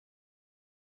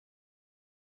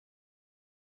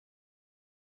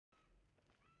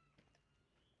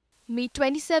Meet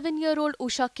 27-year-old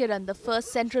Usha Kiran, the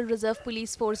first Central Reserve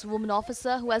Police Force woman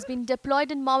officer who has been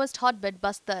deployed in Maoist hotbed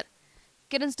Bastar.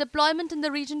 Kiran's deployment in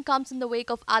the region comes in the wake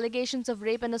of allegations of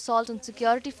rape and assault on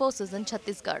security forces in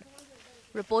Chhattisgarh.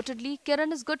 Reportedly,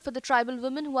 Kiran is good for the tribal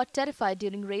women who are terrified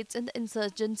during raids in the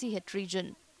insurgency-hit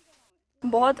region.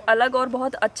 बहुत अलग और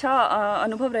बहुत अच्छा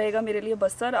अनुभव रहेगा मेरे लिए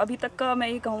बस्तर। अभी तक का मैं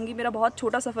ये कहूँगी मेरा बहुत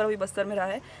छोटा सफ़र अभी बस्तर में रहा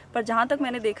है, पर जहाँ तक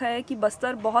मैंने देखा है कि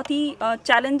बस्तर बहुत ही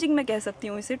चैलेंजिंग मैं कह सकती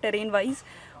हूँ इसे टेरेन वाइज।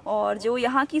 और जो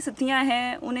यहाँ की स्थितियाँ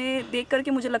हैं उन्हें देख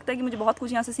करके मुझे लगता है कि मुझे बहुत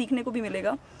कुछ यहाँ से सीखने को भी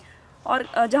मिलेगा। और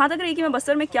जहाँ तक रही कि मैं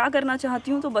बस्तर में क्या करना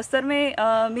चाहती हूँ, तो बस्तर में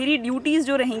मेरी ड्यूटीज़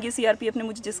जो रहेंगी, सीआरपीएफ ने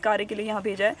मुझे जिस कार्य के लिए यहाँ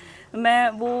भेजा है, मैं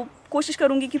वो कोशिश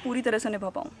करूँगी कि पूरी तरह से निभा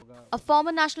पाऊँ। A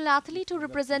former national athlete who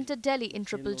represented Delhi in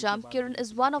triple jump, Kiran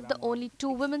is one of the only two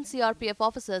women CRPF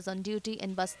officers on duty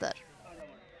in Bastar.